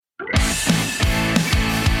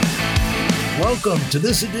Welcome to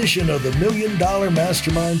this edition of the $1 Million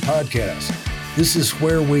Mastermind Podcast. This is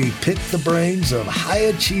where we pick the brains of high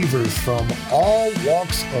achievers from all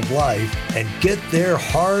walks of life and get their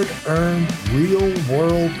hard-earned,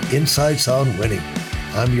 real-world insights on winning.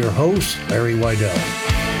 I'm your host, Larry Weidel.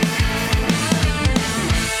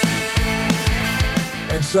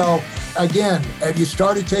 And so, again, have you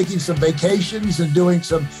started taking some vacations and doing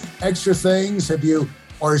some extra things?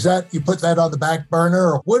 Or is that you put that on the back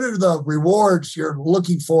burner? Or what are the rewards you're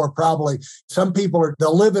looking for? Probably some people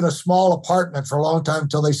they'll live in a small apartment for a long time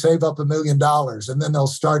until they save up $1 million, and then they'll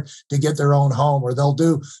start to get their own home, or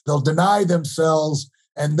they'll deny themselves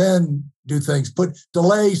and then do things,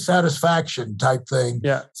 delay satisfaction type thing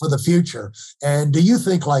for the future. And do you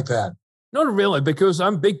think like that? Not really, because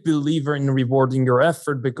I'm a big believer in rewarding your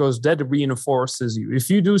effort because that reinforces you. If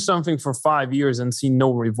you do something for 5 years and see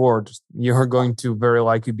no reward, you're going to very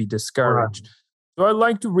likely be discouraged. Right. So I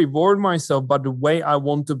like to reward myself, but the way I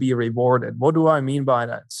want to be rewarded. What do I mean by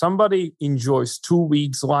that? Somebody enjoys 2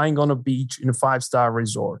 weeks lying on a beach in a 5-star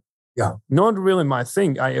resort. Yeah. Not really my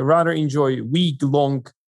thing. I rather enjoy a week-long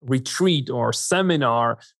retreat or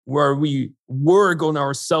seminar where we work on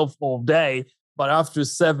ourselves all day. But after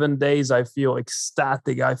 7 days, I feel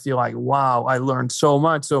ecstatic. I feel like, wow, I learned so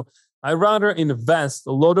much. So I rather invest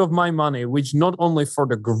a lot of my money, which not only for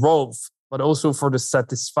the growth, but also for the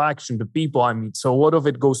satisfaction, the people I meet. So a lot of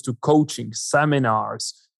it goes to coaching,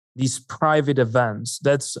 seminars, these private events.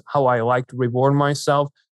 That's how I like to reward myself.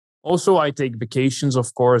 Also, I take vacations,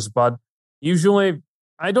 of course, but usually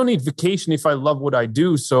I don't need vacation if I love what I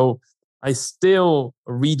do. So I still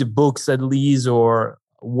read books at least or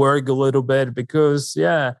work a little bit because,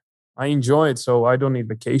 I enjoy it. So I don't need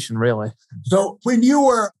vacation, really. So when you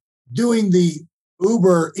were doing the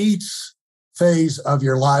Uber Eats phase of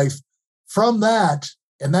your life, from that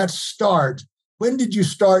and that start, when did you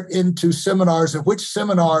start into seminars, and which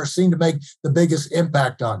seminars seemed to make the biggest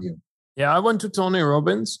impact on you? Yeah, I went to Tony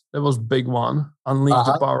Robbins. That was a big one. Unleash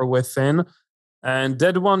the Power Within. And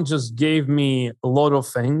that one just gave me a lot of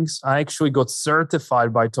things. I actually got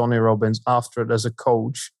certified by Tony Robbins after it as a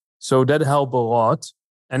coach. So that helped a lot.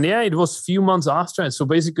 And it was a few months after it. So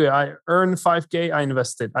basically I earned 5K, I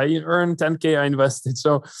invested. I earned 10K, I invested.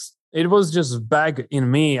 So it was just back in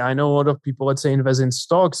me. I know a lot of people, let's say, invest in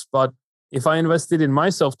stocks, but if I invested in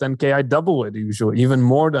myself 10K, I double it usually, even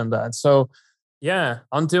more than that. So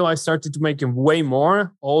until I started to make way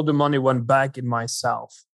more, all the money went back in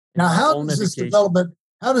myself. Now, how does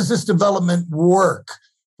this development work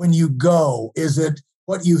when you go? Is it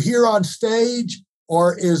what you hear on stage,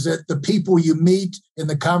 or is it the people you meet in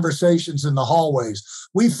the conversations in the hallways?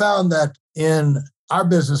 We found that in our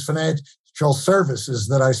business, financial services,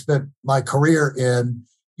 that I spent my career in,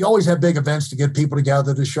 you always have big events to get people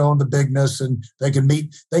together to show them the bigness, and they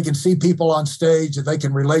can see people on stage that they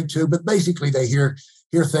can relate to, but basically they hear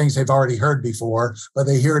things they've already heard before, but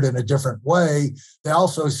they hear it in a different way. They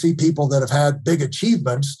also see people that have had big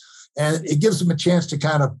achievements, and it gives them a chance to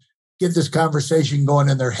kind of get this conversation going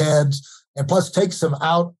in their heads, and plus takes them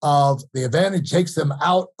out of the advantage, takes them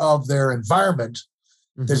out of their environment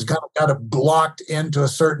that's kind of blocked into a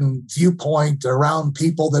certain viewpoint around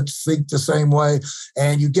people that think the same way.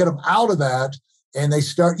 And you get them out of that, and they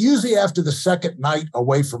start, usually after the second night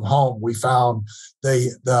away from home, we found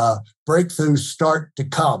the breakthroughs start to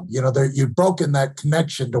come. You've broken that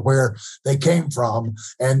connection to where they came from,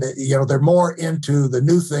 and they're more into the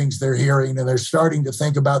new things they're hearing, and they're starting to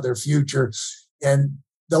think about their future. And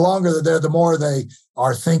the longer they're there, the more they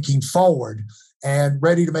are thinking forward and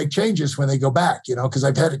ready to make changes when they go back, because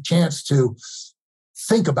I've had a chance to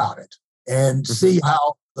think about it and see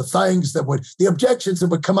how the objections that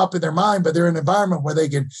would come up in their mind, but they're in an environment where they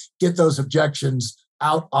can get those objections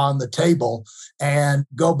out on the table and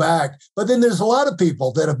go back. But then there's a lot of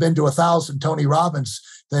people that have been to 1,000 Tony Robbins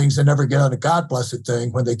things and never get on a God blessed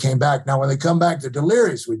thing when they came back. Now, when they come back, they're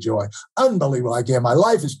delirious with joy. Unbelievable. My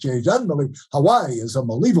life has changed. Unbelievable. Hawaii is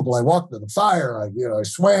unbelievable. I walked in the fire. I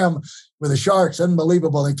swam with the sharks.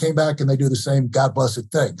 Unbelievable. They came back and they do the same God blessed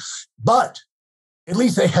thing. But at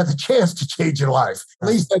least they had the chance to change their life. At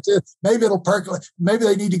least that's it. Maybe it'll percolate. Maybe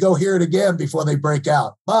they need to go hear it again before they break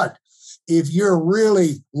out. But if you're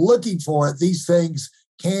really looking for it, these things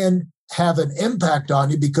can have an impact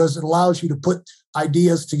on you because it allows you to put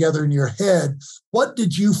ideas together in your head. What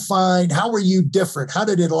did you find? How were you different? How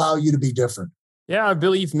did it allow you to be different? Yeah, I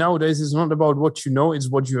believe nowadays it's not about what you know, it's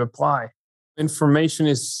what you apply. Information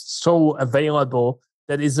is so available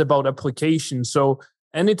that it's about application. So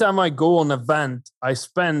anytime I go on an event, I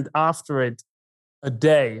spend after it a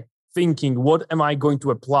day thinking, what am I going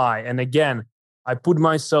to apply? And again, I put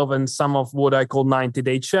myself in some of what I call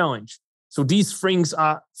 90-day challenge. So these things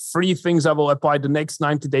are 3 things I will apply the next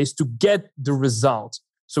 90 days to get the result.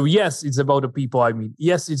 So yes, it's about the people I meet.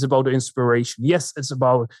 Yes, it's about the inspiration. Yes, it's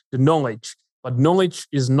about the knowledge. But knowledge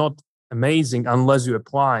is not amazing unless you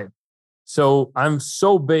apply it. So I'm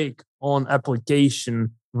so big on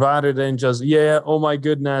application rather than just, oh my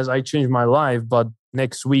goodness, I changed my life, but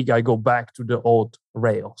next week I go back to the old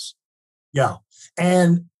rails. Yeah.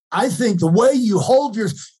 And I think the way you hold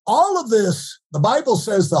all of this, the Bible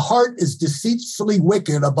says the heart is deceitfully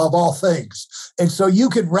wicked above all things. And so you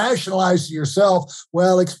can rationalize to yourself,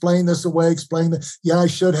 well, explain this away, explain that. Yeah, I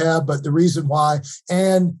should have, but the reason why,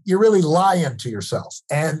 and you're really lying to yourself.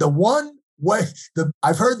 And the one way,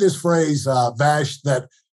 I've heard this phrase, Vash, that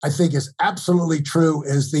I think is absolutely true,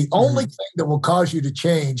 is the only thing that will cause you to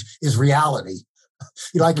change is reality.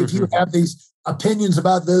 Like if you have these opinions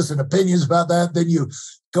about this and opinions about that, then you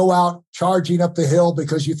go out charging up the hill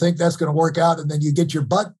because you think that's going to work out, and then you get your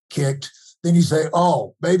butt kicked. Then you say,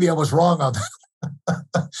 oh, maybe I was wrong on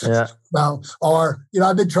that. Yeah. Now, or,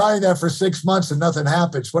 I've been trying that for 6 months and nothing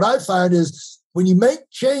happens. What I find is when you make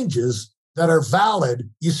changes that are valid,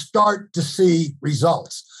 you start to see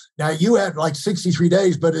results. Now, you had like 63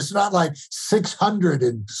 days, but it's not like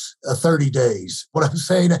 630 days. What I'm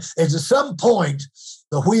saying is at some point,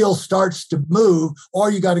 the wheel starts to move,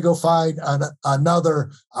 or you got to go find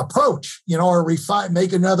another approach, or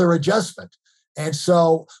make another adjustment. And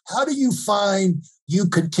so how do you find you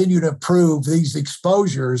continue to improve these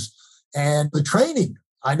exposures? And the training,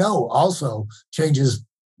 I know, also changes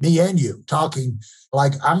me and you, talking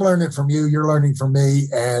like I'm learning from you, you're learning from me,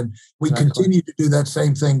 and we continue to do that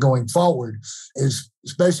same thing going forward,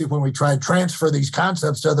 especially when we try and transfer these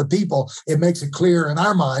concepts to other people. It makes it clear in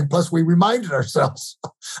our mind, plus we reminded ourselves.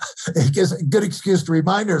 It gives a good excuse to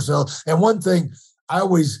remind ourselves. And one thing I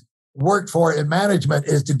always worked for in management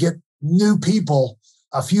is to get new people,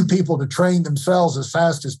 a few people, to train themselves as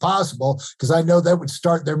fast as possible, because I know that would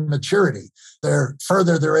start their maturity,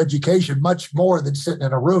 further their education much more than sitting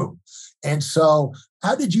in a room. And so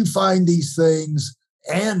how did you find these things,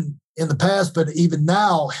 and in the past, but even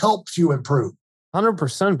now, helps you improve?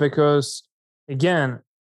 100%, because again,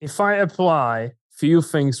 if I apply few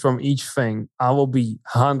things from each thing, I will be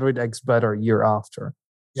 100x better year after.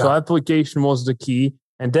 Yeah. So application was the key.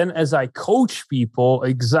 And then as I coach people,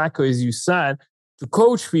 exactly as you said, to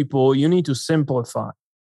coach people, you need to simplify,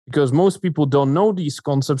 because most people don't know these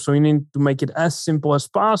concepts. So you need to make it as simple as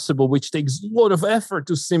possible, which takes a lot of effort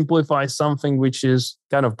to simplify something which is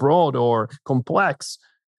kind of broad or complex.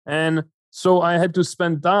 And so I had to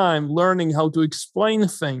spend time learning how to explain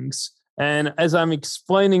things. And as I'm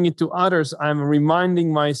explaining it to others, I'm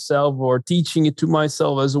reminding myself or teaching it to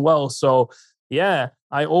myself as well. So yeah,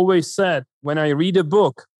 I always said when I read a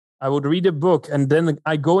book, I would read a book and then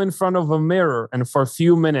I go in front of a mirror and for a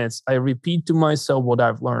few minutes, I repeat to myself what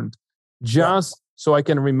I've learned just so I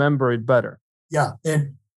can remember it better. Yeah.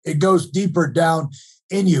 And it goes deeper down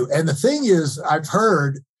in you. And the thing is, I've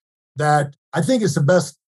heard that, I think it's the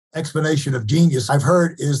best explanation of genius I've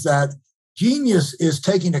heard, is that genius is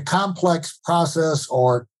taking a complex process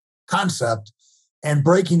or concept and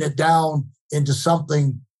breaking it down into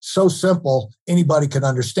something so simple anybody can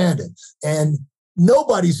understand it. And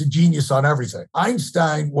nobody's a genius on everything.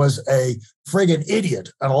 Einstein was a friggin' idiot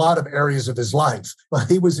in a lot of areas of his life, but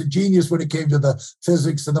he was a genius when it came to the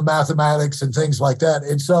physics and the mathematics and things like that.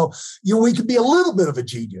 And so, we could be a little bit of a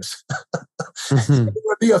genius. There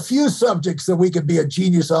would be a few subjects that we could be a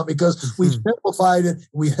genius on because we've simplified it,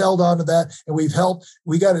 we've held on to that, and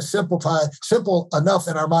we got to simple enough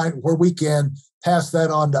in our mind where we can pass that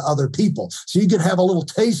on to other people. So you can have a little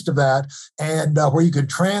taste of that, and where you can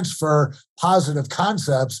transfer positive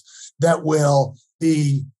concepts that will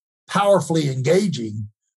be powerfully engaging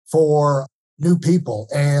for new people.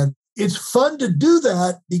 And it's fun to do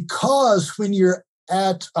that because when you're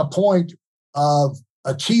at a point of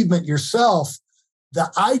achievement yourself, the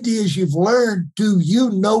ideas you've learned do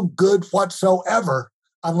you no good whatsoever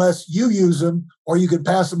unless you use them or you can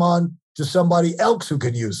pass them on to somebody else who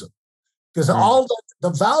can use them. Because all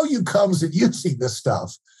the value comes in using this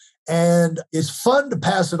stuff. And it's fun to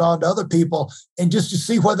pass it on to other people and just to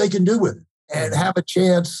see what they can do with it and have a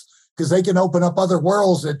chance, because they can open up other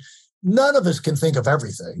worlds that none of us can think of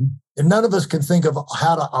everything. And none of us can think of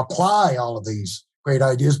how to apply all of these great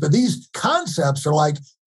ideas. But these concepts are like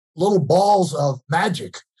little balls of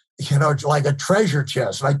magic, like a treasure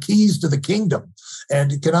chest, like keys to the kingdom,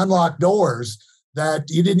 and it can unlock doors that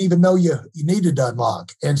you didn't even know you needed to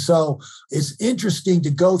unlock. And so it's interesting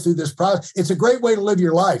to go through this process. It's a great way to live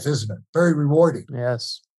your life, isn't it? Very rewarding.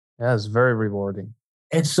 Yes, very rewarding.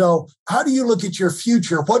 And so how do you look at your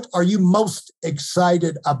future? What are you most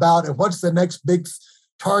excited about? And what's the next big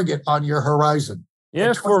target on your horizon?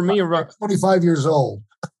 Yeah, for me, 25 years old.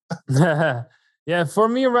 Yeah, for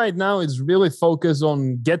me right now, it's really focused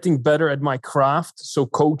on getting better at my craft. So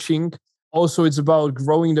coaching. Also, it's about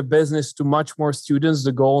growing the business to much more students.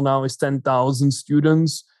 The goal now is 10,000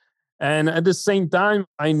 students. And at the same time,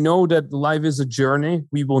 I know that life is a journey.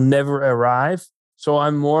 We will never arrive. So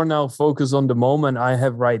I'm more now focused on the moment I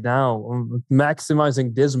have right now, on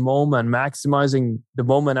maximizing this moment, maximizing the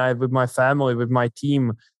moment I have with my family, with my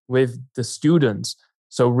team, with the students.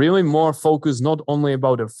 So really more focused, not only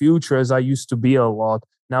about the future as I used to be a lot.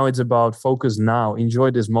 Now it's about focus now.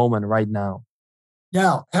 Enjoy this moment right now.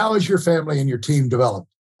 Now, how is your family and your team developed?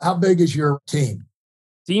 How big is your team?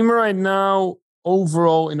 Team right now,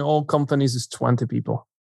 overall in all companies is 20 people.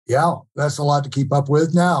 Yeah, that's a lot to keep up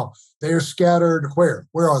with. Now, they're scattered where?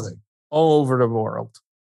 Where are they? All over the world.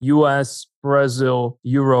 US, Brazil,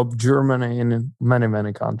 Europe, Germany, and in many,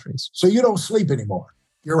 many countries. So you don't sleep anymore.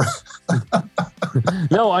 You're right.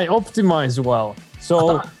 No, I optimize well.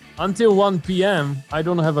 So until 1 p.m., I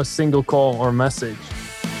don't have a single call or message.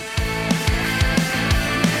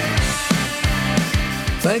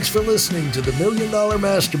 Thanks for listening to the $1 Million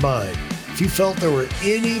Mastermind. If you felt there were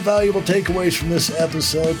any valuable takeaways from this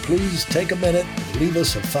episode, please take a minute and leave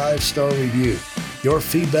us a 5-star review. Your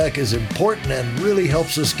feedback is important and really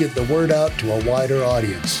helps us get the word out to a wider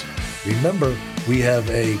audience. Remember, we have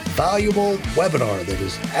a valuable webinar that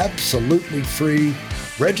is absolutely free.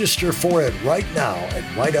 Register for it right now at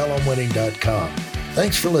whitealumwinning.com.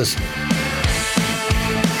 Thanks for listening.